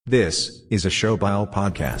This is a Showbile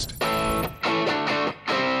podcast.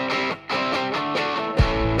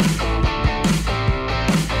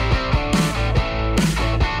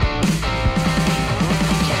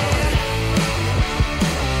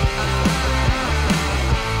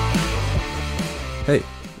 Hey,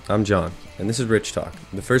 I'm John, and this is Rich Talk,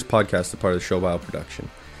 the first podcast a part of the Showbile production.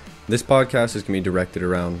 This podcast is going to be directed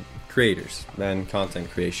around creators and content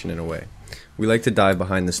creation in a way. We like to dive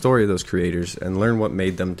behind the story of those creators and learn what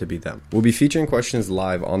made them to be them. We'll be featuring questions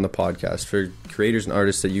live on the podcast for creators and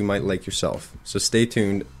artists that you might like yourself. So stay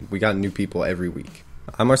tuned. We got new people every week.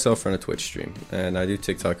 I myself run a Twitch stream, and I do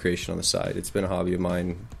TikTok creation on the side. It's been a hobby of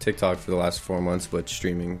mine, TikTok for the last 4 months, but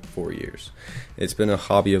streaming 4 years. It's been a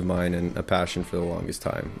hobby of mine and a passion for the longest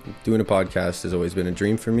time. Doing a podcast has always been a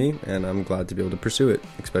dream for me, and I'm glad to be able to pursue it,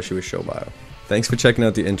 especially with Showbile. Thanks for checking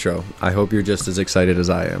out the intro. I hope you're just as excited as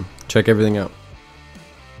I am. Check everything out.